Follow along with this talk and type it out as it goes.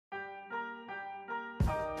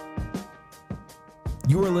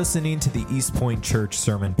You are listening to the East Point Church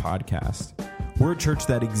Sermon Podcast. We're a church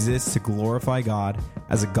that exists to glorify God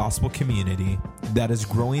as a gospel community that is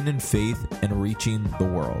growing in faith and reaching the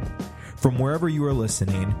world. From wherever you are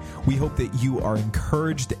listening, we hope that you are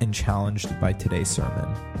encouraged and challenged by today's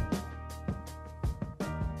sermon.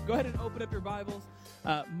 Go ahead and open up your Bibles.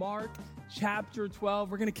 Mark chapter 12.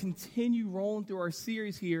 We're going to continue rolling through our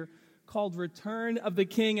series here called Return of the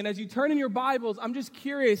King. And as you turn in your Bibles, I'm just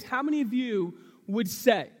curious, how many of you would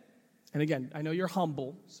say, and again, I know you're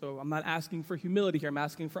humble, so I'm not asking for humility here, I'm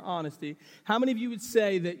asking for honesty. How many of you would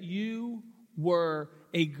say that you were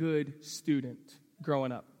a good student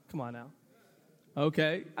growing up? Come on now.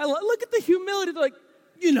 Okay. Look at the humility. They're like,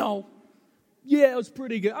 yeah, it was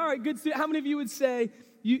pretty good. All right, good student. How many of you would say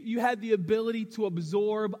you had the ability to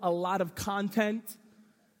absorb a lot of content?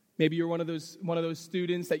 Maybe you're one of those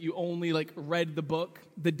students that you only read the book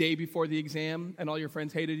the day before the exam and all your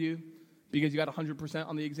friends hated you because you got 100%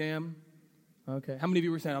 on the exam. Okay. How many of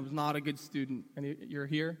you were saying, I was not a good student, and you're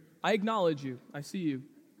here? I acknowledge you. I see you.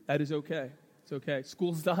 That is okay. It's okay.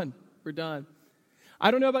 School's done. We're done.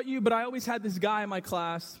 I don't know about you, but I always had this guy in my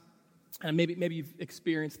class, and maybe you've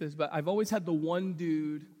experienced this, but I've always had the one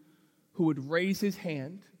dude who would raise his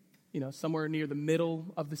hand, somewhere near the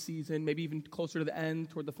middle of the season, maybe even closer to the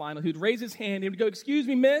end, toward the final. He would raise his hand, he would go, "Excuse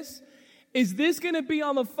me, miss, is this going to be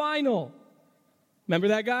on the final?" Remember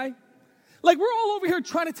that guy? We're all over here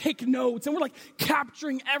trying to take notes, and we're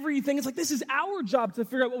capturing everything. It's this is our job to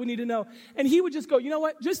figure out what we need to know. And he would just go, "You know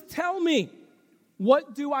what? Just tell me,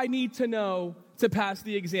 what do I need to know to pass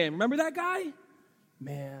the exam?" Remember that guy?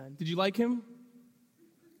 Man, did you like him?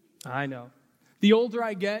 I know. The older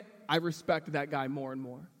I get, I respect that guy more and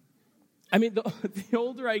more. I mean, the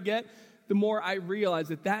older I get, the more I realize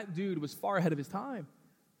that dude was far ahead of his time.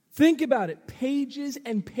 Think about it. Pages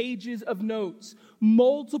and pages of notes,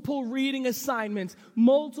 multiple reading assignments,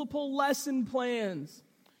 multiple lesson plans.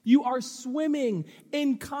 You are swimming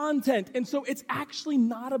in content. And so it's actually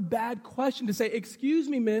not a bad question to say, "Excuse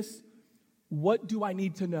me, miss, what do I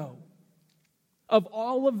need to know?" Of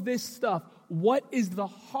all of this stuff, what is the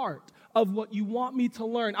heart of what you want me to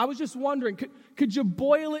learn? I was just wondering, could you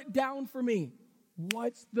boil it down for me?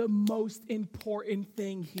 What's the most important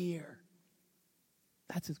thing here?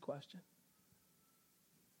 That's his question.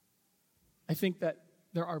 I think that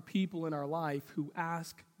there are people in our life who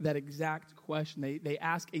ask that exact question. They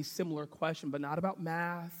ask a similar question, but not about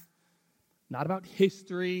math, not about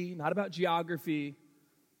history, not about geography,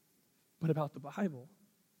 but about the Bible.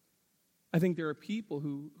 I think there are people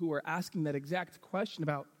who are asking that exact question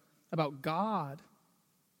about God,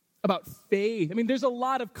 about faith. I mean, there's a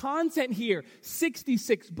lot of content here.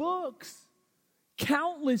 66 books,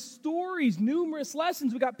 countless stories, numerous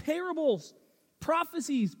lessons. We got parables,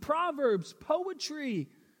 prophecies, proverbs, poetry.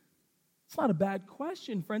 It's not a bad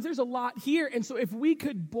question, friends. There's a lot here. And so if we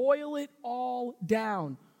could boil it all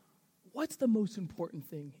down, what's the most important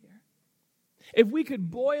thing here? If we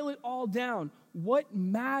could boil it all down, what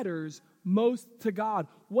matters most to God?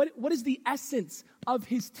 What is the essence of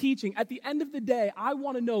his teaching? At the end of the day, I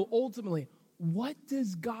want to know ultimately, what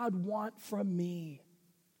does God want from me?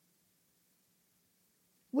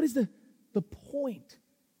 What is the point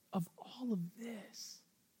of all of this?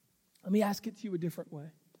 Let me ask it to you a different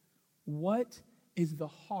way. What is the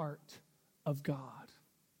heart of God?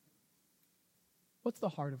 What's the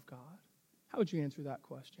heart of God? How would you answer that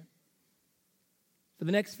question? For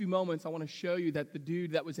the next few moments, I want to show you that the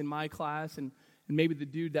dude that was in my class and maybe the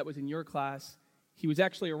dude that was in your class, he was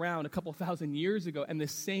actually around a couple thousand years ago, and the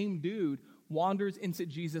same dude wanders into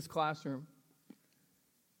Jesus' classroom.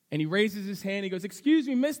 And he raises his hand, he goes, "Excuse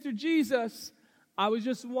me, Mr. Jesus, I was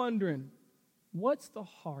just wondering, what's the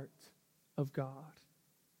heart of God?"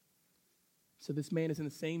 So this man is in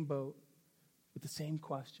the same boat with the same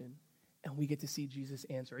question, and we get to see Jesus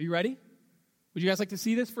answer. Are you ready? Would you guys like to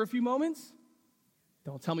see this for a few moments?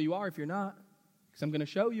 Don't tell me you are if you're not, because I'm going to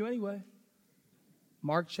show you anyway.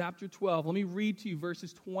 Mark chapter 12. Let me read to you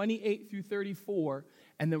verses 28 through 34,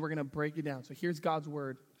 and then we're going to break it down. So here's God's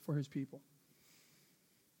word for his people.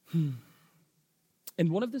 And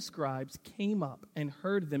one of the scribes came up and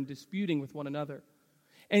heard them disputing with one another.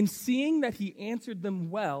 And seeing that he answered them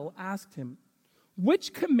well, asked him,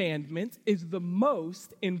 "Which commandment is the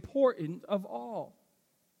most important of all?"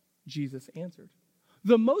 Jesus answered,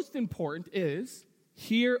 "The most important is,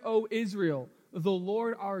 'Hear, O Israel, the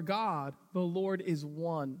Lord our God, the Lord is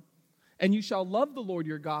one. And you shall love the Lord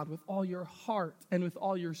your God with all your heart and with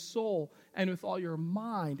all your soul and with all your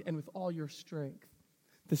mind and with all your strength.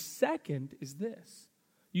 The second is this: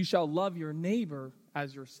 you shall love your neighbor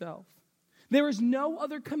as yourself. There is no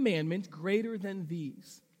other commandment greater than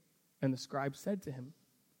these." And the scribe said to him,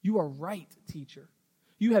 "You are right, teacher.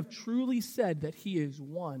 You have truly said that he is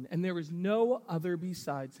one, and there is no other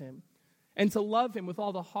besides him. And to love him with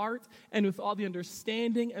all the heart, and with all the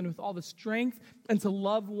understanding, and with all the strength, and to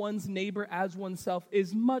love one's neighbor as oneself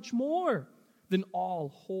is much more than all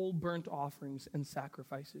whole burnt offerings and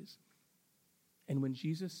sacrifices." And when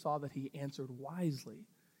Jesus saw that he answered wisely,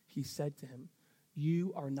 he said to him,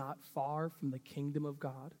 "You are not far from the kingdom of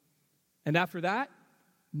God." And after that,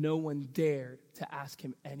 no one dared to ask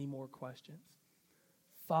him any more questions.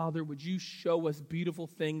 Father, would you show us beautiful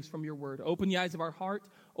things from your word? Open the eyes of our heart,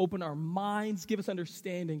 open our minds, give us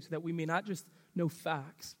understanding so that we may not just know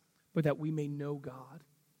facts, but that we may know God.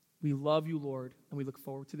 We love you, Lord, and we look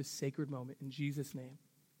forward to this sacred moment. In Jesus' name,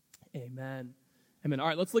 amen. Amen. All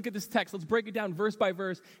right, let's look at this text. Let's break it down verse by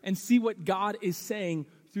verse and see what God is saying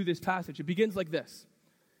through this passage. It begins like this.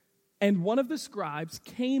 And one of the scribes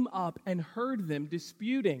came up and heard them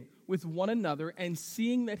disputing with one another, and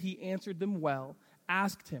seeing that he answered them well,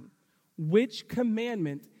 asked him, "Which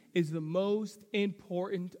commandment is the most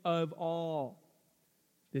important of all?"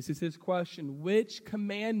 This is his question. Which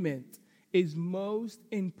commandment is most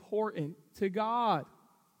important to God?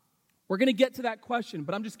 We're going to get to that question,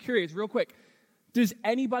 but I'm just curious, real quick. Does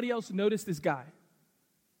anybody else notice this guy?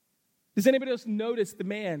 Does anybody else notice the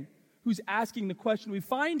man who's asking the question? We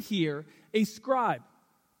find here a scribe.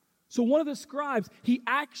 So one of the scribes, he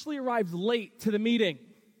actually arrives late to the meeting.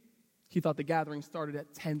 He thought the gathering started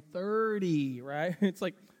at 10:30, right? It's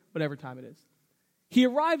like whatever time it is. He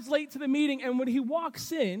arrives late to the meeting, and when he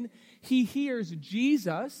walks in, he hears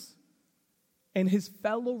Jesus and his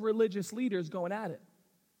fellow religious leaders going at it.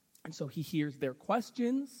 And so he hears their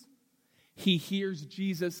questions. He hears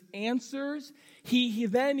Jesus' answers. He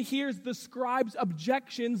then hears the scribes'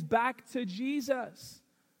 objections back to Jesus.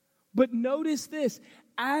 But notice this,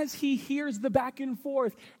 as he hears the back and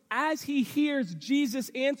forth, as he hears Jesus'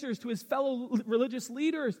 answers to his fellow religious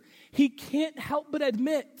leaders, he can't help but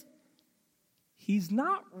admit, he's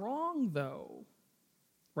not wrong though,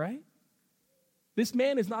 right? This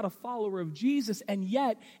man is not a follower of Jesus, and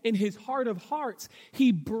yet, in his heart of hearts,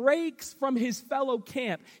 he breaks from his fellow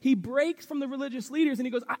camp. He breaks from the religious leaders, and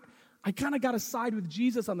he goes, I kind of got to side with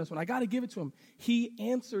Jesus on this one. I got to give it to him. He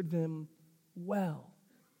answered them well.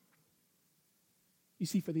 You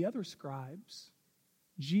see, for the other scribes,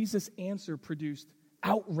 Jesus' answer produced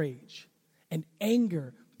outrage and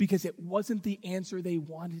anger because it wasn't the answer they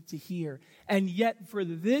wanted to hear. And yet, for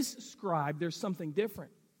this scribe, there's something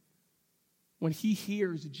different. When he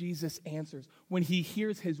hears Jesus' answers, when he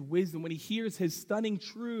hears his wisdom, when he hears his stunning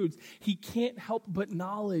truths, he can't help but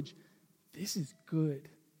acknowledge, this is good.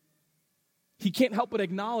 He can't help but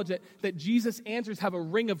acknowledge that Jesus' answers have a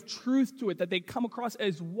ring of truth to it, that they come across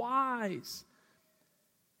as wise.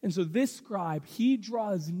 And so this scribe, he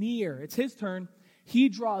draws near. It's his turn. He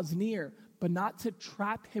draws near, but not to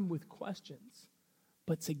trap him with questions,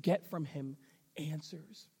 but to get from him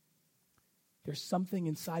answers. There's something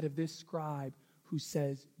inside of this scribe who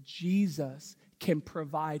says, Jesus can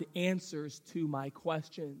provide answers to my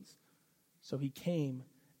questions. So he came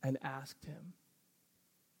and asked him.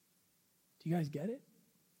 Do you guys get it?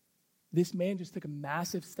 This man just took a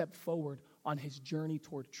massive step forward on his journey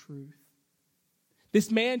toward truth.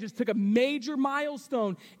 This man just took a major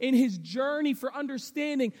milestone in his journey for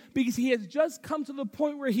understanding because he has just come to the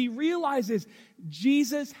point where he realizes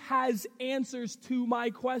Jesus has answers to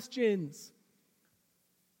my questions.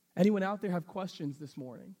 Anyone out there have questions this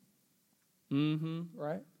morning?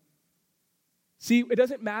 Right? See, it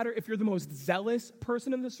doesn't matter if you're the most zealous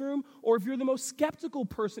person in this room or if you're the most skeptical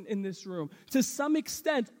person in this room. To some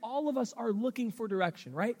extent, all of us are looking for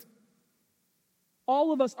direction, right?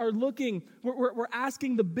 All of us are looking, we're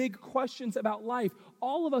asking the big questions about life.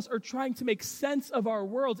 All of us are trying to make sense of our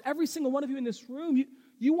worlds. Every single one of you in this room,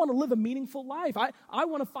 you want to live a meaningful life. I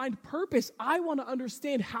want to find purpose. I want to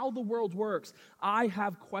understand how the world works. I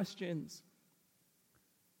have questions.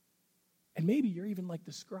 And maybe you're even like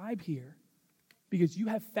the scribe here because you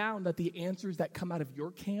have found that the answers that come out of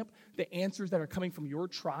your camp, the answers that are coming from your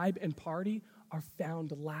tribe and party are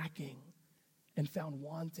found lacking and found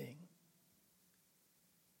wanting.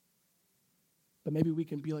 But maybe we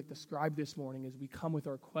can be like the scribe this morning as we come with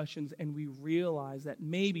our questions and we realize that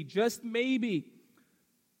maybe, just maybe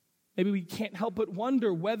we can't help but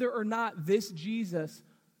wonder whether or not this Jesus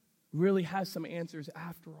really has some answers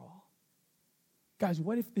after all. Guys,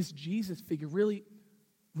 what if this Jesus figure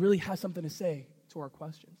really has something to say to our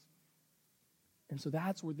questions? And so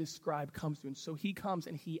that's where this scribe comes to. And so he comes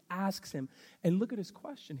and he asks him, and look at his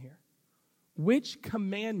question here. Which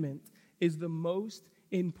commandment is the most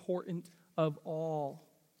important of all?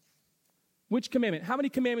 Which commandment? How many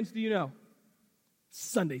commandments do you know?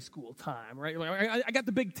 Sunday school time, right? I got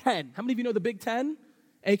the Big Ten. How many of you know the Big Ten?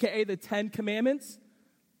 AKA the 10 Commandments?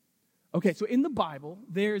 Okay, so in the Bible,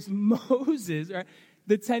 there's Moses, right?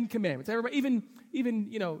 The 10 Commandments. Everybody,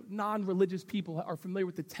 even non-religious people are familiar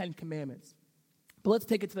with the 10 Commandments. But let's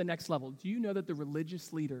take it to the next level. Do you know that the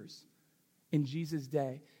religious leaders in Jesus'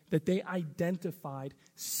 day, that they identified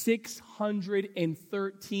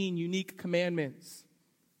 613 unique commandments?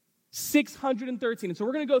 613. And so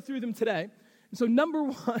we're going to go through them today. And so number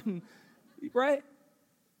one, right?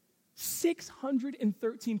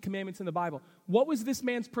 613 commandments in the Bible. What was this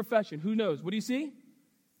man's profession? Who knows? What do you see?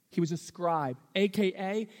 He was a scribe,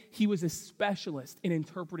 a.k.a. he was a specialist in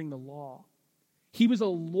interpreting the law. He was a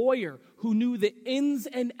lawyer who knew the ins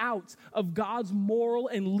and outs of God's moral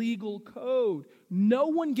and legal code. No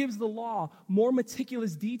one gives the law more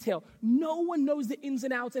meticulous detail. No one knows the ins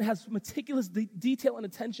and outs and has meticulous detail and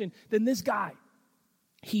attention than this guy.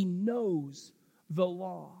 He knows the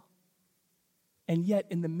law. And yet,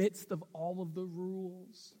 in the midst of all of the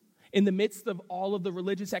rules, in the midst of all of the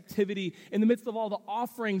religious activity, in the midst of all the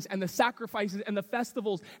offerings and the sacrifices and the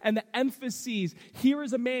festivals and the emphases, here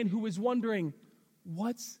is a man who is wondering,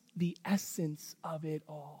 what's the essence of it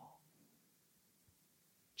all?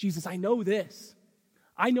 Jesus, I know this.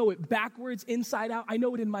 I know it backwards, inside out. I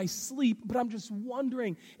know it in my sleep, but I'm just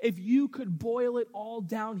wondering if you could boil it all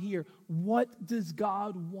down here. What does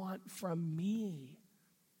God want from me?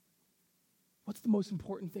 What's the most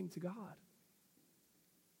important thing to God?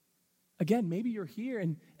 Again, maybe you're here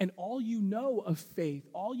and all you know of faith,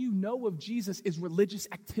 all you know of Jesus is religious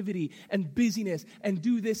activity and busyness and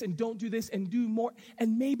do this and don't do this and do more.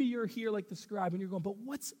 And maybe you're here like the scribe and you're going, but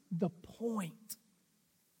what's the point?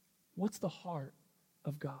 What's the heart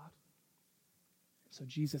of God? So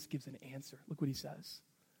Jesus gives an answer. Look what he says.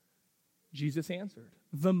 Jesus answered,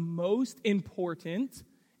 the most important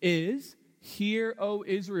is, hear, O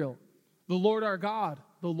Israel, the Lord our God,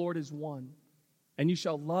 the Lord is one. And you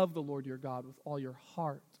shall love the Lord your God with all your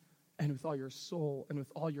heart and with all your soul and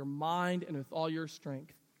with all your mind and with all your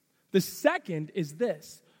strength. The second is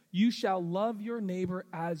this, you shall love your neighbor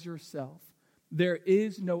as yourself. There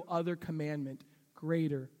is no other commandment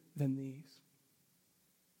greater than these.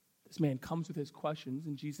 This man comes with his questions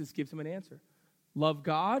and Jesus gives him an answer. Love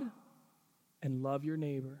God and love your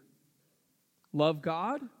neighbor. Love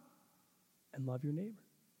God and love your neighbor.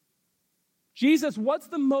 Jesus, what's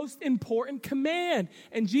the most important command?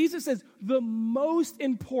 And Jesus says, the most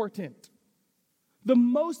important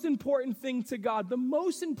thing to God, the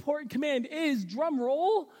most important command is, drum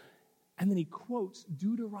roll, and then he quotes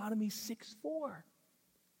Deuteronomy 6:4.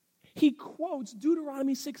 He quotes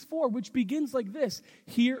Deuteronomy 6:4, which begins like this,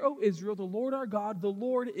 hear, O Israel, the Lord our God, the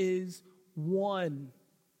Lord is one.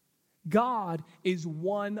 God is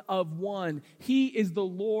one of one. He is the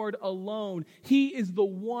Lord alone. He is the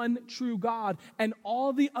one true God, and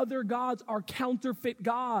all the other gods are counterfeit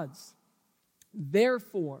gods.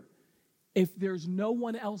 Therefore, if there's no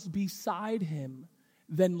one else beside him,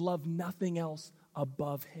 then love nothing else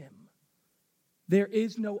above him. There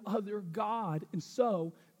is no other God, and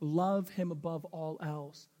so love him above all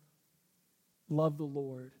else. Love the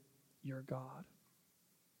Lord your God.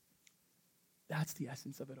 That's the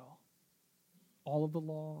essence of it all. All of the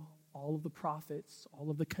law, all of the prophets, all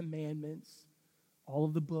of the commandments, all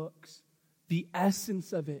of the books, the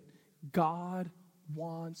essence of it, God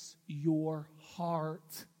wants your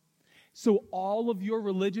heart. So all of your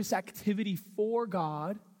religious activity for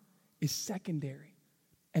God is secondary,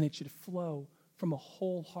 and it should flow from a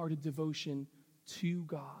wholehearted devotion to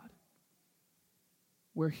God.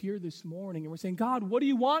 We're here this morning, and we're saying, God, what do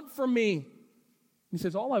you want from me? And he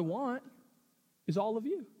says, all I want is all of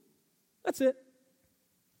you. That's it.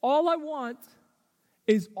 All I want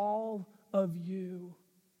is all of you.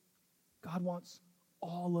 God wants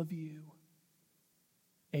all of you.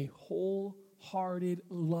 A wholehearted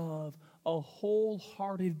love, a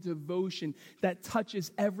wholehearted devotion that touches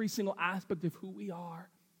every single aspect of who we are.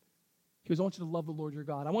 He goes, I want you to love the Lord your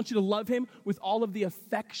God. I want you to love him with all of the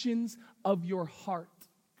affections of your heart.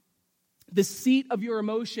 The seat of your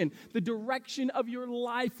emotion, the direction of your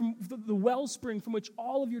life, from the wellspring from which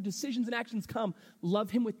all of your decisions and actions come.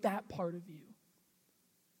 Love him with that part of you.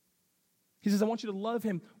 He says, I want you to love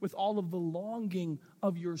him with all of the longing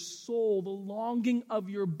of your soul, the longing of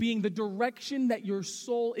your being, the direction that your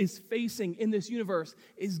soul is facing in this universe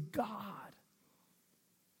is God.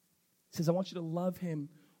 He says, I want you to love him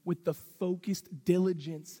with the focused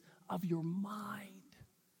diligence of your mind.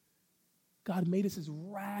 God made us as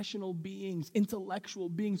rational beings, intellectual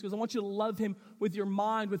beings, because I want you to love him with your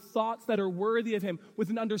mind, with thoughts that are worthy of him, with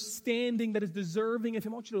an understanding that is deserving of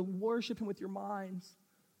him. I want you to worship him with your minds.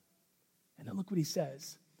 And then look what he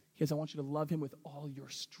says. He says, I want you to love him with all your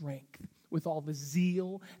strength, with all the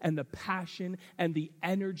zeal and the passion and the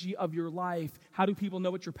energy of your life. How do people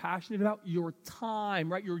know what you're passionate about? Your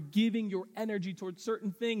time, right? You're giving your energy towards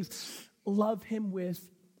certain things. Love him with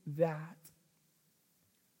that.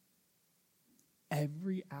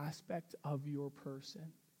 Every aspect of your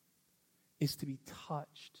person is to be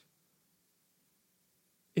touched.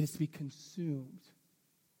 It is to be consumed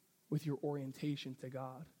with your orientation to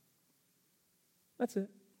God. That's it.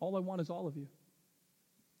 All I want is all of you.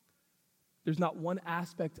 There's not one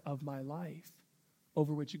aspect of my life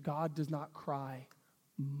over which God does not cry,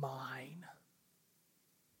 mine.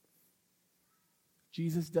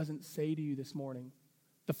 Jesus doesn't say to you this morning,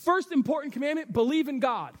 the first important commandment, believe in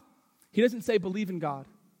God. He doesn't say believe in God.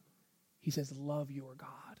 He says love your God.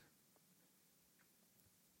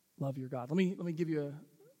 Love your God. Let me give you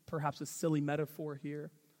perhaps a silly metaphor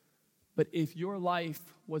here. But if your life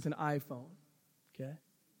was an iPhone, okay?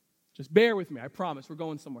 Just bear with me, I promise, we're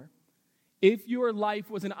going somewhere. If your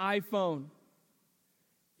life was an iPhone,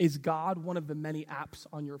 is God one of the many apps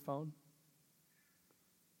on your phone?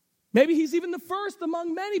 Maybe he's even the first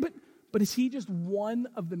among many, but is he just one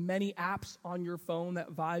of the many apps on your phone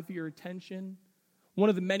that vie for your attention? One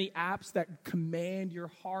of the many apps that command your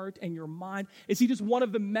heart and your mind? Is he just one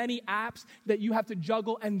of the many apps that you have to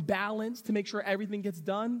juggle and balance to make sure everything gets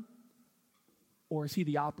done? Or is he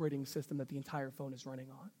the operating system that the entire phone is running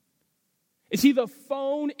on? Is he the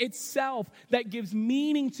phone itself that gives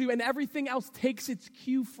meaning to and everything else takes its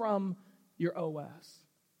cue from your OS?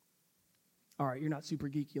 All right, you're not super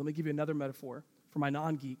geeky. Let me give you another metaphor for my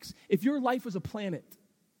non-geeks. If your life was a planet,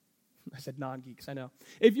 I said non-geeks, I know.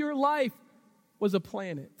 If your life was a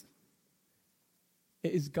planet,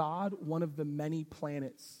 is God one of the many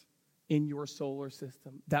planets in your solar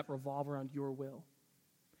system that revolve around your will?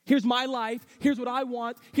 Here's my life. Here's what I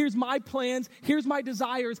want. Here's my plans. Here's my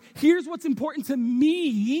desires. Here's what's important to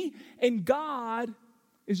me. And God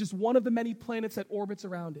is just one of the many planets that orbits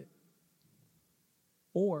around it.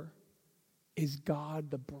 Or is God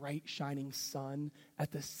the bright, shining sun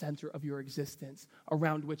at the center of your existence,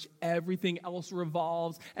 around which everything else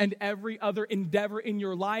revolves, and every other endeavor in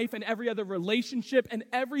your life, and every other relationship, and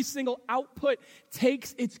every single output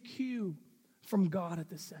takes its cue from God at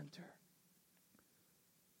the center?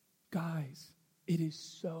 Guys, it is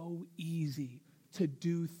so easy to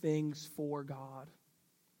do things for God.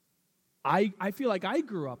 I feel like I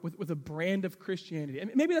grew up with a brand of Christianity.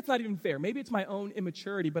 And maybe that's not even fair. Maybe it's my own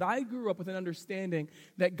immaturity, but I grew up with an understanding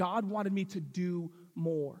that God wanted me to do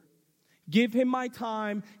more. Give him my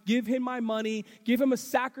time, give him my money, give him a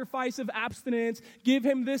sacrifice of abstinence, give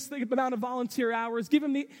him this amount of volunteer hours,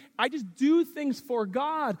 I just do things for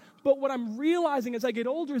God. But what I'm realizing as I get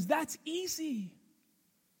older is that's easy.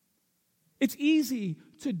 It's easy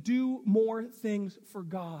to do more things for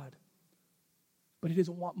God. But he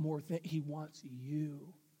doesn't want more things. He wants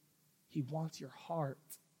you. He wants your heart.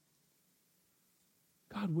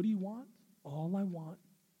 God, what do you want? All I want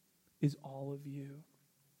is all of you.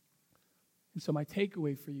 And so my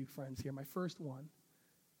takeaway for you, friends, here, my first one,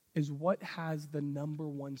 is what has the number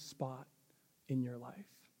one spot in your life?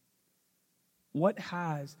 What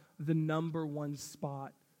has the number one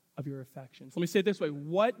spot of your affections? Let me say it this way.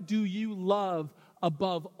 What do you love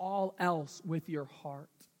above all else with your heart?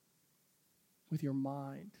 With your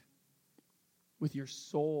mind, with your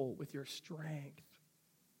soul, with your strength?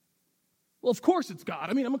 Well, of course it's God.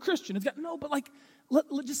 I mean, I'm a Christian. It's God. No, but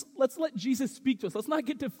let's let Jesus speak to us. Let's not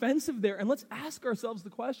get defensive there, and let's ask ourselves the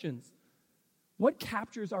questions. What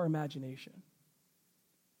captures our imagination?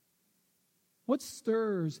 What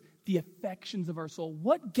stirs the affections of our soul?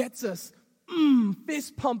 What gets us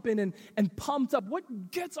fist pumping and pumped up?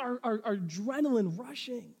 What gets our adrenaline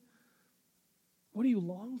rushing? What do you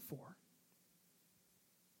long for?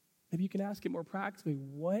 Maybe you can ask it more practically.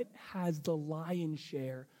 What has the lion's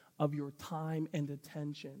share of your time and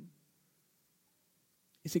attention?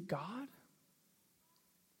 Is it God?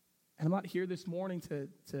 And I'm not here this morning to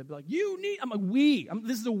be like, I'm a we.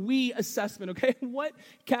 This is a we assessment, okay? What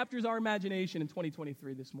captures our imagination in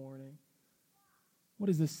 2023 this morning? What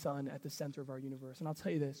is the sun at the center of our universe? And I'll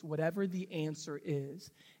tell you this, whatever the answer is,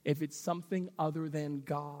 if it's something other than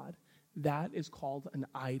God, that is called an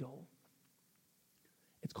idol.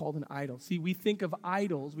 It's called an idol. See, we think of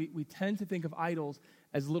idols, we tend to think of idols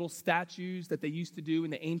as little statues that they used to do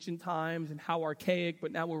in the ancient times and how archaic,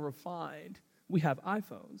 but now we're refined. We have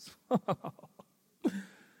iPhones.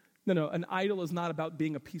 No, an idol is not about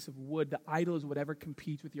being a piece of wood. The idol is whatever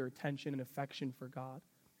competes with your attention and affection for God.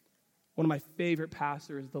 One of my favorite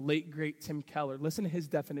pastors, the late, great Tim Keller, listen to his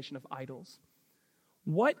definition of idols.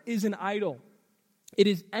 What is an idol? It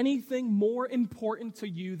is anything more important to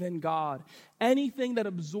you than God. Anything that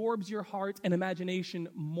absorbs your heart and imagination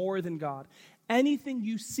more than God. Anything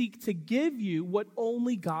you seek to give you what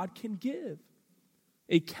only God can give.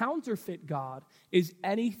 A counterfeit God is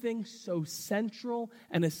anything so central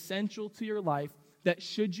and essential to your life that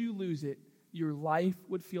should you lose it, your life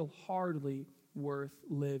would feel hardly worth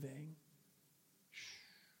living.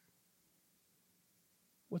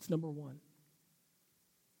 What's number one?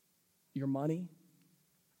 Your money?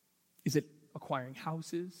 Is it acquiring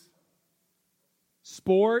houses?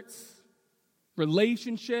 Sports?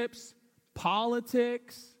 Relationships?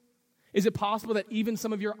 Politics? Is it possible that even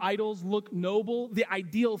some of your idols look noble? The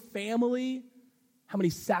ideal family? How many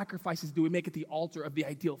sacrifices do we make at the altar of the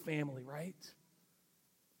ideal family, right?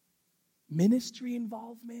 Ministry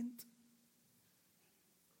involvement?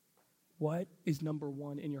 What is number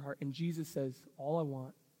one in your heart? And Jesus says, all I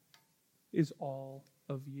want is all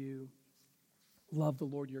of you. Love the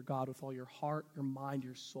Lord your God with all your heart, your mind,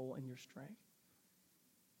 your soul, and your strength.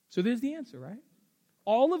 So there's the answer, right?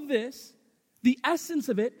 All of this, the essence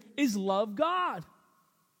of it is love God.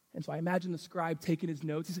 And so I imagine the scribe taking his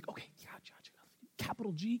notes. He's like, okay, gotcha.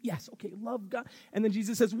 Capital G, yes, okay, love God. And then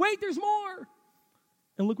Jesus says, wait, there's more.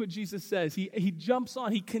 And look what Jesus says. He jumps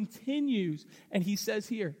on, he continues, and he says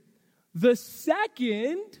here, the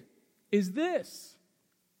second is this,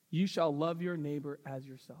 you shall love your neighbor as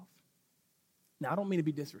yourself. Now, I don't mean to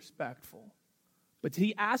be disrespectful, but did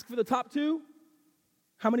he ask for the top two?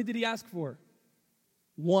 How many did he ask for?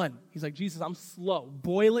 One. He's like, Jesus, I'm slow.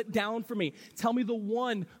 Boil it down for me. Tell me the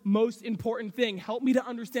one most important thing. Help me to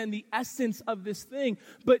understand the essence of this thing.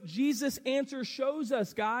 But Jesus' answer shows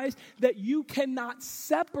us, guys, that you cannot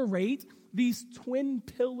separate these twin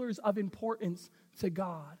pillars of importance to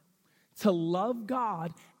God. To love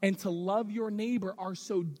God and to love your neighbor are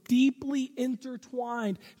so deeply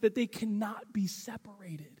intertwined that they cannot be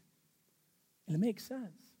separated. And it makes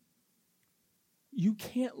sense. You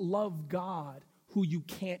can't love God who you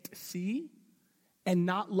can't see and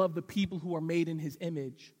not love the people who are made in his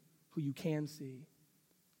image, who you can see,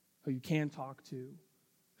 who you can talk to,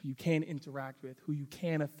 who you can interact with, who you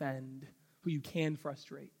can offend, who you can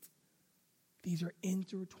frustrate. These are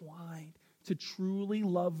intertwined. To truly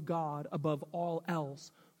love God above all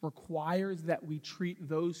else requires that we treat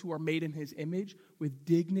those who are made in his image with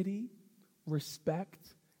dignity,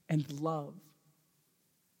 respect, and love.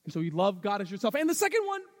 And so you love God as yourself. And the second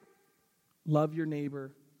one, love your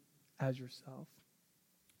neighbor as yourself.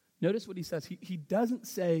 Notice what he says. He doesn't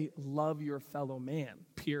say love your fellow man,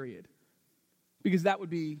 period. Because that would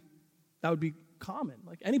be common.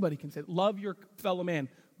 Like anybody can say, love your fellow man,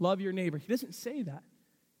 love your neighbor. He doesn't say that.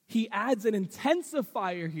 He adds an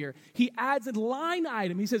intensifier here. He adds a line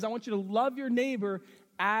item. He says, I want you to love your neighbor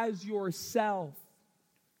as yourself.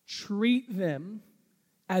 Treat them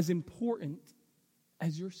as important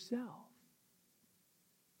as yourself.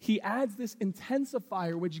 He adds this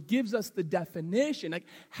intensifier, which gives us the definition. Like,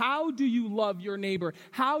 how do you love your neighbor?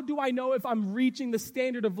 How do I know if I'm reaching the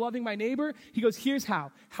standard of loving my neighbor? He goes, here's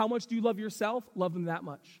how. How much do you love yourself? Love them that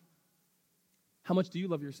much. How much do you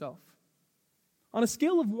love yourself? On a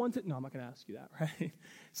scale of 1 to... No, I'm not going to ask you that, right?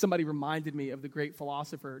 Somebody reminded me of the great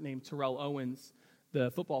philosopher named Terrell Owens,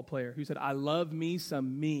 the football player, who said, I love me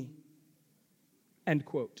some me. End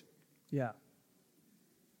quote. Yeah.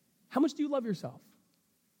 How much do you love yourself?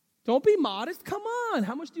 Don't be modest. Come on.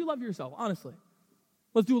 How much do you love yourself? Honestly.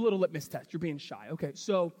 Let's do a little litmus test. You're being shy. Okay,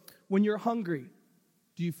 so when you're hungry,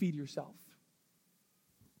 do you feed yourself?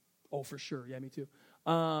 Oh, for sure. Yeah, me too.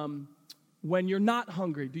 When you're not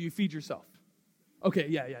hungry, do you feed yourself? Okay,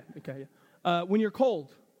 yeah. Okay, yeah. When you're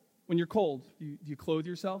cold, do you clothe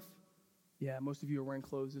yourself? Yeah, most of you are wearing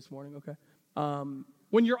clothes this morning. Okay.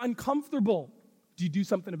 When you're uncomfortable, do you do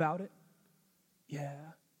something about it? Yeah.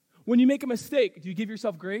 When you make a mistake, do you give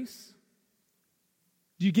yourself grace?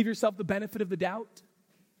 Do you give yourself the benefit of the doubt?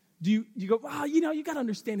 Do you go, wow, you got to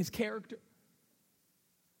understand his character?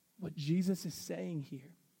 What Jesus is saying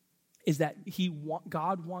here is that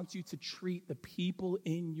God wants you to treat the people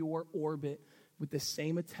in your orbit with the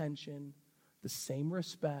same attention, the same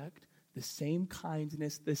respect, the same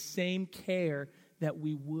kindness, the same care that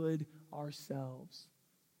we would ourselves.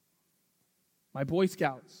 My Boy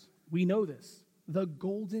Scouts, we know this. The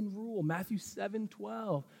golden rule, Matthew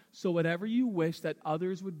 7:12. So whatever you wish that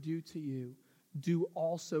others would do to you, do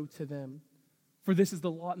also to them. For this is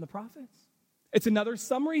the law and the prophets. It's another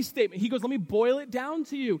summary statement. He goes, let me boil it down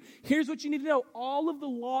to you. Here's what you need to know. All of the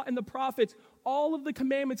law and the prophets, all of the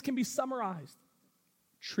commandments can be summarized.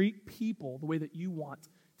 Treat people the way that you want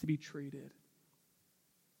to be treated.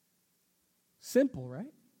 Simple,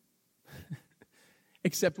 right?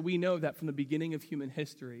 Except we know that from the beginning of human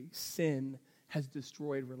history, sin has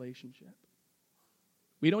destroyed relationship.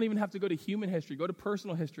 We don't even have to go to human history, go to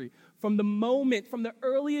personal history. From the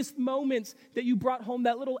earliest moments that you brought home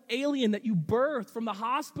that little alien that you birthed from the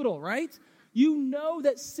hospital, right? You know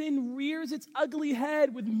that sin rears its ugly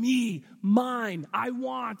head with me, mine, I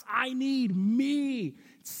want, I need, me.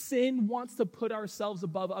 Sin wants to put ourselves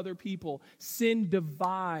above other people. Sin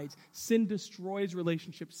divides. Sin destroys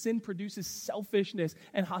relationships. Sin produces selfishness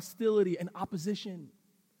and hostility and opposition.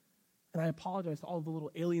 And I apologize to all of the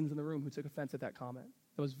little aliens in the room who took offense at that comment.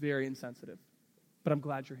 That was very insensitive. But I'm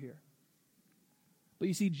glad you're here. But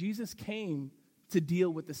you see, Jesus came to deal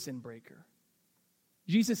with the sin breaker.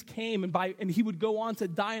 Jesus came and he would go on to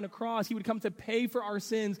die on a cross. He would come to pay for our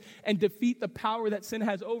sins and defeat the power that sin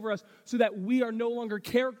has over us so that we are no longer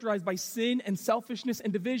characterized by sin and selfishness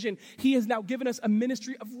and division. He has now given us a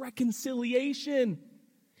ministry of reconciliation.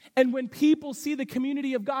 And when people see the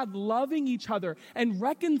community of God loving each other and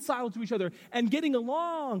reconciled to each other and getting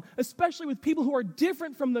along, especially with people who are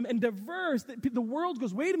different from them and diverse, the world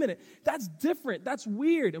goes, wait a minute, that's different, that's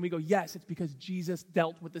weird. And we go, yes, it's because Jesus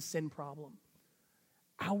dealt with the sin problem.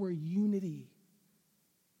 Our unity,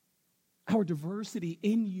 our diversity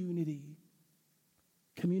in unity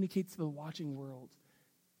communicates to the watching world,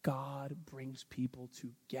 God brings people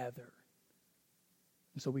together.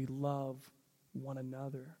 And so we love one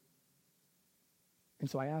another. And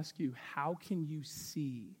so I ask you, how can you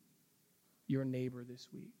see your neighbor this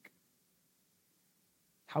week?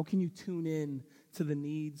 How can you tune in to the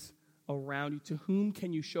needs around you? To whom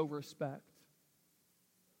can you show respect?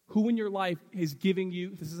 Who in your life is giving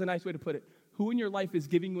you, this is a nice way to put it, who in your life is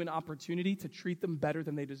giving you an opportunity to treat them better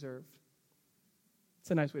than they deserve?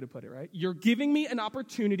 It's a nice way to put it, right? You're giving me an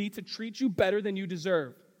opportunity to treat you better than you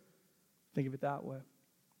deserve. Think of it that way.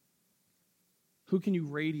 Who can you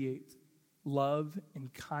radiate love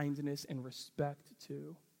and kindness and respect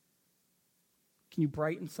to? Can you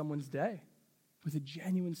brighten someone's day with a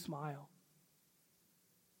genuine smile?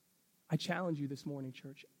 I challenge you this morning,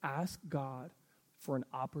 church. Ask God for an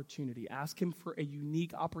opportunity. Ask him for a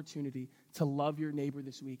unique opportunity to love your neighbor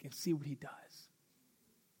this week and see what he does.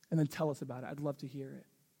 And then tell us about it. I'd love to hear it.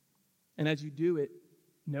 And as you do it,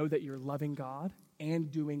 know that you're loving God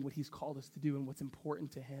and doing what he's called us to do and what's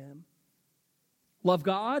important to him. Love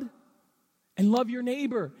God and love your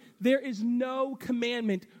neighbor. There is no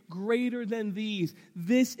commandment greater than these.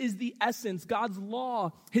 This is the essence. God's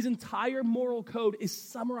law, his entire moral code is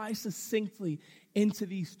summarized succinctly into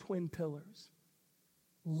these twin pillars.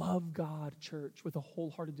 Love God, church, with a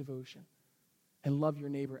wholehearted devotion, and love your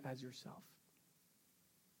neighbor as yourself.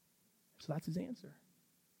 So that's his answer.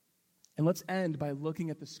 And let's end by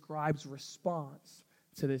looking at the scribe's response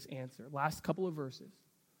to this answer. Last couple of verses.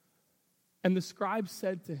 And the scribe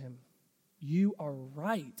said to him, "You are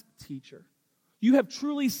right, teacher. You have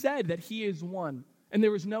truly said that he is one, and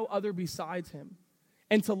there is no other besides him.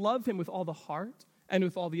 And to love him with all the heart, and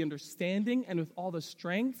with all the understanding, and with all the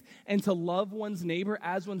strength, and to love one's neighbor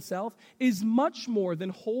as oneself is much more than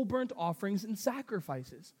whole burnt offerings and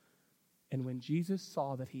sacrifices." And when Jesus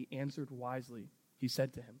saw that he answered wisely, he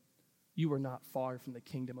said to him, "You are not far from the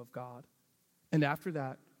kingdom of God." And after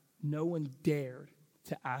that, no one dared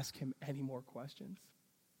to ask him any more questions.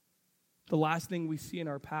 The last thing we see in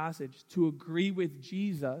our passage, to agree with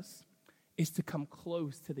Jesus is to come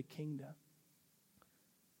close to the kingdom.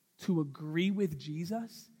 To agree with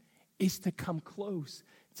Jesus is to come close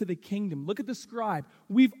to the kingdom. Look at the scribe.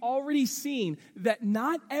 We've already seen that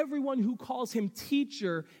not everyone who calls him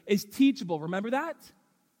teacher is teachable. Remember that?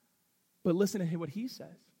 But listen to what he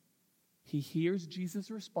says. He hears Jesus'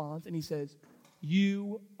 response and he says,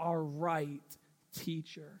 "You are right,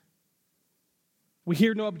 teacher." We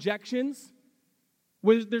hear no objections.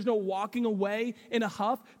 There's no walking away in a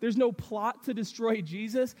huff. There's no plot to destroy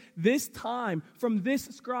Jesus. This time, from this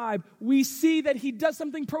scribe, we see that he does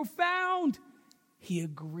something profound. He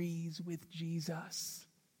agrees with Jesus.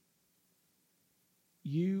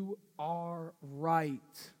 You are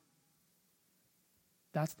right.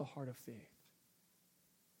 That's the heart of faith.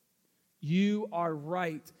 You are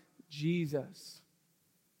right, Jesus.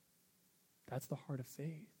 That's the heart of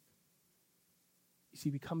faith. You see,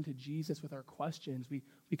 we come to Jesus with our questions. We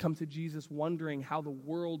come to Jesus wondering how the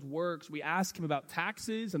world works. We ask him about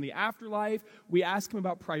taxes and the afterlife. We ask him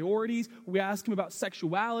about priorities. We ask him about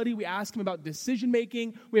sexuality. We ask him about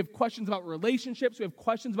decision-making. We have questions about relationships. We have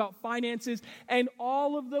questions about finances. And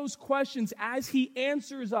all of those questions, as he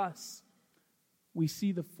answers us, we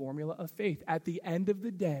see the formula of faith. At the end of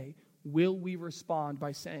the day, will we respond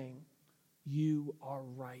by saying, "You are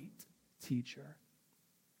right, teacher.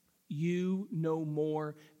 You know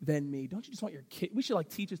more than me." Don't you just want your kid? We should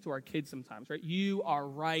teach this to our kids sometimes, right? "You are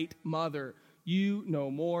right, mother. You know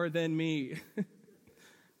more than me."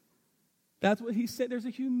 That's what he said. There's a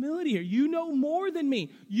humility here. You know more than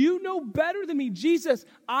me. You know better than me. Jesus,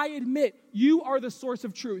 I admit you are the source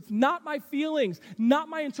of truth, not my feelings, not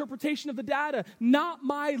my interpretation of the data, not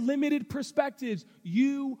my limited perspectives.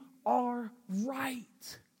 You are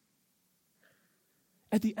right.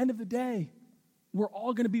 At the end of the day, we're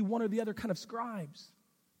all going to be one or the other kind of scribes.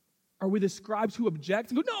 Are we the scribes who object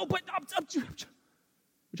and go, "No, but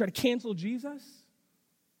we try to cancel Jesus"?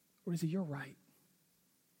 Or is it, "You're right.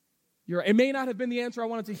 You're right. It may not have been the answer I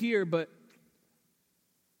wanted to hear, but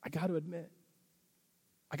I got to admit,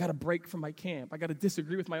 I got to break from my camp. I got to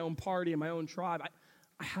disagree with my own party and my own tribe.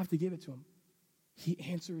 I have to give it to him." He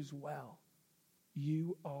answers well.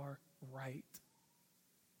 You are right.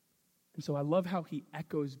 And so I love how he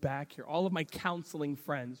echoes back here. All of my counseling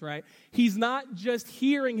friends, right? He's not just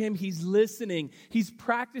hearing him, he's listening. He's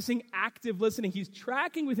practicing active listening. He's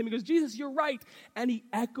tracking with him. He goes, "Jesus, you're right." And he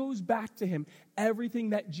echoes back to him everything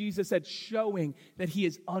that Jesus said, showing that he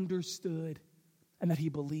is understood and that he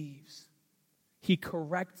believes. He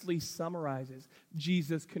correctly summarizes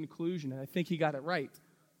Jesus' conclusion, and I think he got it right.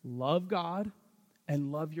 Love God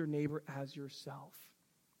and love your neighbor as yourself.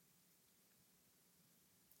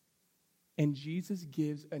 And Jesus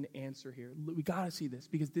gives an answer here. We got to see this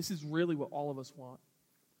because this is really what all of us want.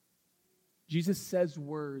 Jesus says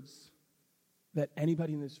words that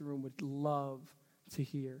anybody in this room would love to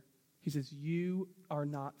hear. He says, "You are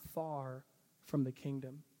not far from the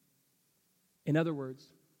kingdom." In other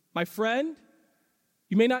words, my friend,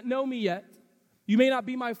 you may not know me yet. You may not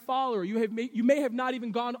be my follower. You may have not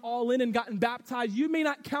even gone all in and gotten baptized. You may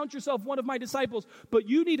not count yourself one of my disciples, but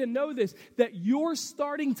you need to know this, that you're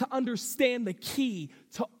starting to understand the key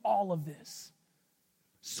to all of this.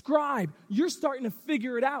 Scribe, you're starting to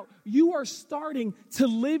figure it out. You are starting to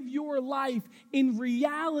live your life in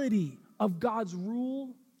reality of God's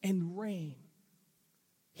rule and reign.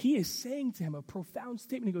 He is saying to him a profound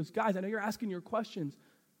statement. He goes, "Guys, I know you're asking your questions,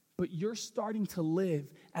 but you're starting to live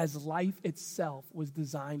as life itself was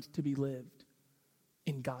designed to be lived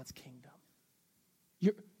in God's kingdom."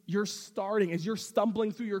 You're starting, as you're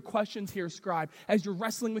stumbling through your questions here, scribe, as you're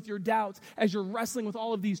wrestling with your doubts, as you're wrestling with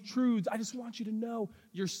all of these truths, I just want you to know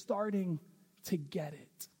you're starting to get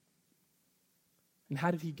it. And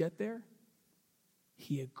how did he get there?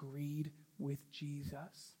 He agreed with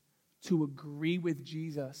Jesus. To agree with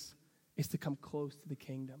Jesus is to come close to the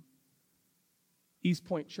kingdom. East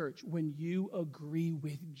Point Church, when you agree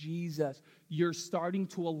with Jesus, you're starting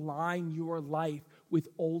to align your life with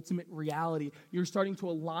ultimate reality. You're starting to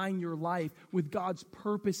align your life with God's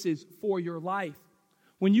purposes for your life.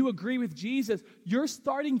 When you agree with Jesus, you're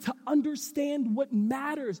starting to understand what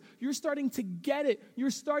matters. You're starting to get it.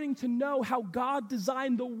 You're starting to know how God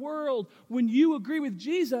designed the world. When you agree with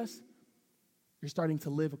Jesus, you're starting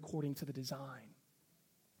to live according to the design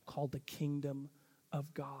called the kingdom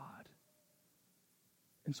of God.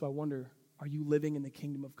 And so I wonder, are you living in the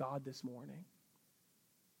kingdom of God this morning?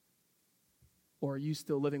 Or are you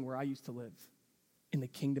still living where I used to live, in the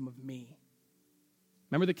kingdom of me?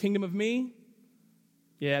 Remember the kingdom of me?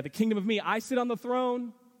 Yeah, the kingdom of me. I sit on the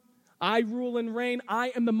throne. I rule and reign. I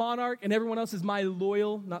am the monarch, and everyone else is my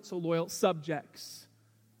loyal, not so loyal, subjects.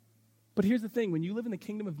 But here's the thing. When you live in the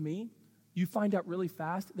kingdom of me, you find out really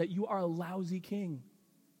fast that you are a lousy king.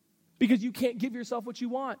 Because you can't give yourself what you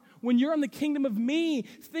want. When you're in the kingdom of me,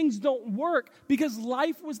 things don't work because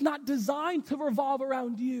life was not designed to revolve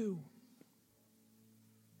around you.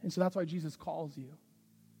 And so that's why Jesus calls you.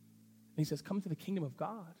 And he says, come to the kingdom of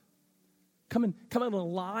God. Come and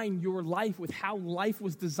align your life with how life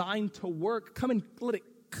was designed to work. Come and let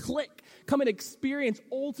it click. Come and experience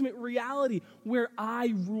ultimate reality where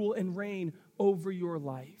I rule and reign over your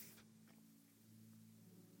life.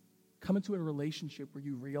 Come into a relationship where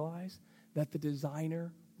you realize that the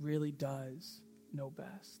designer really does know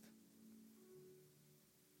best.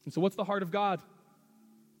 And so what's the heart of God?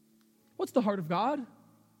 What's the heart of God?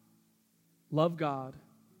 Love God.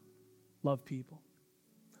 Love people.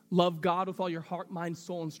 Love God with all your heart, mind,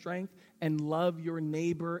 soul, and strength, and love your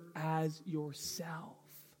neighbor as yourself.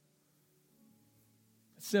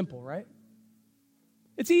 It's simple, right?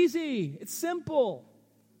 It's easy. It's simple.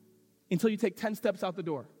 Until you take 10 steps out the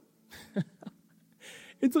door.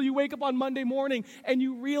 Until you wake up on Monday morning and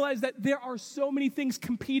you realize that there are so many things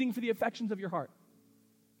competing for the affections of your heart.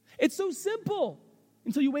 It's so simple.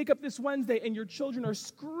 Until you wake up this Wednesday and your children are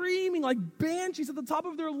screaming like banshees at the top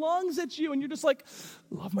of their lungs at you, and you're just like,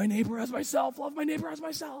 love my neighbor as myself, love my neighbor as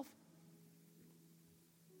myself.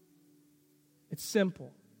 It's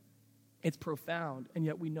simple. It's profound, and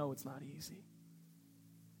yet we know it's not easy.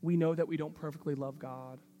 We know that we don't perfectly love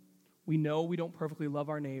God. We know we don't perfectly love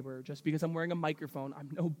our neighbor. Just because I'm wearing a microphone,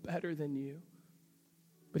 I'm no better than you.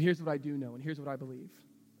 But here's what I do know, and here's what I believe.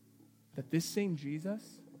 That this same Jesus,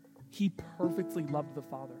 he perfectly loved the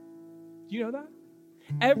Father. Do you know that?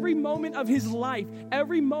 Every moment of his life,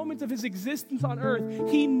 every moment of his existence on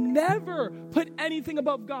earth, he never put anything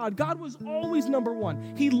above God. God was always number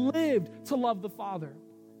one. He lived to love the Father.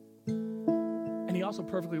 And he also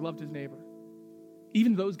perfectly loved his neighbor.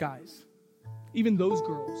 Even those guys, even those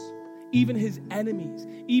girls, even his enemies,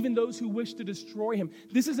 even those who wish to destroy him.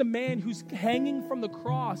 This is a man who's hanging from the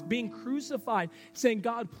cross, being crucified, saying,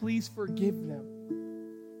 God, please forgive them.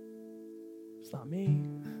 It's not me.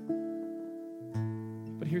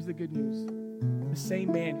 But here's the good news. The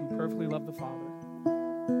same man who perfectly loved the Father,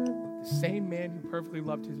 the same man who perfectly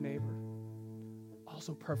loved his neighbor,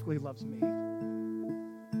 also perfectly loves me.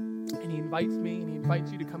 And he invites me and he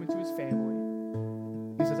invites you to come into his family.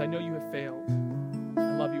 He says, I know you have failed.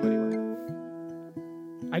 I love you anyway.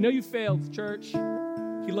 I know you failed, church.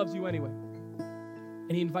 He loves you anyway.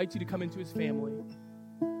 And he invites you to come into his family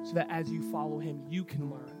so that as you follow him, you can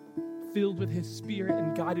learn, filled with his Spirit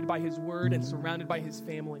and guided by his word and surrounded by his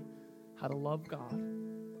family, how to love God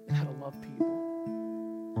and how to love people.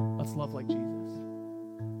 Let's love like Jesus.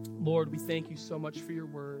 Lord, we thank you so much for your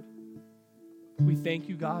word. We thank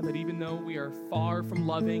you, God, that even though we are far from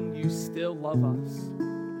loving, you still love us.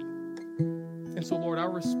 And so, Lord, our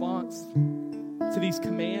response to these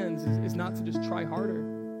commands is not to just try harder.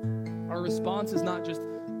 Our response is not just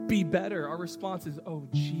be better. Our response is, oh,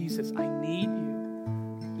 Jesus, I need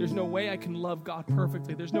you. There's no way I can love God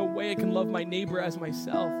perfectly. There's no way I can love my neighbor as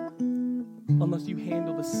myself unless you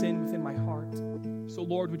handle the sin within my heart. So,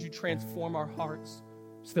 Lord, would you transform our hearts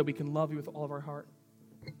so that we can love you with all of our heart?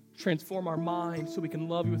 Transform our mind so we can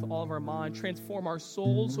love you with all of our mind. Transform our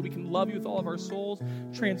souls so we can love you with all of our souls.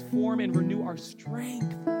 Transform and renew our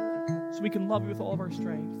strength so we can love you with all of our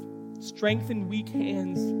strength. Strengthen weak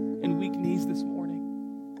hands and weak knees this morning.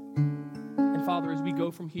 And Father, as we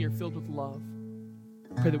go from here filled with love,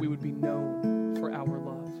 I pray that we would be known for our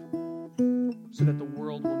love so that the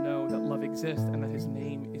world will know that love exists and that his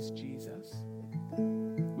name is Jesus.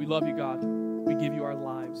 We love you, God. We give you our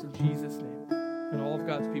lives in Jesus' name. And all of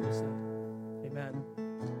God's people said, amen.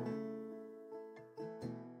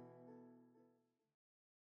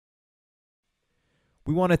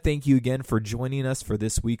 We want to thank you again for joining us for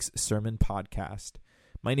this week's sermon podcast.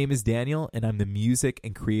 My name is Daniel, and I'm the music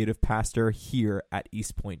and creative pastor here at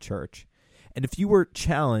East Point Church. And if you were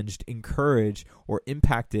challenged, encouraged, or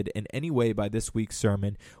impacted in any way by this week's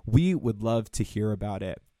sermon, we would love to hear about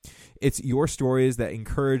it. It's your stories that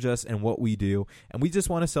encourage us in what we do, and we just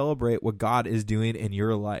want to celebrate what God is doing in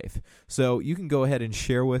your life. So you can go ahead and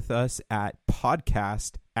share with us at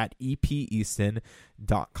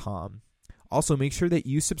podcast@epeaston.com. Also, make sure that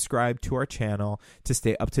you subscribe to our channel to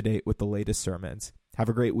stay up to date with the latest sermons. Have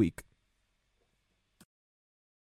a great week.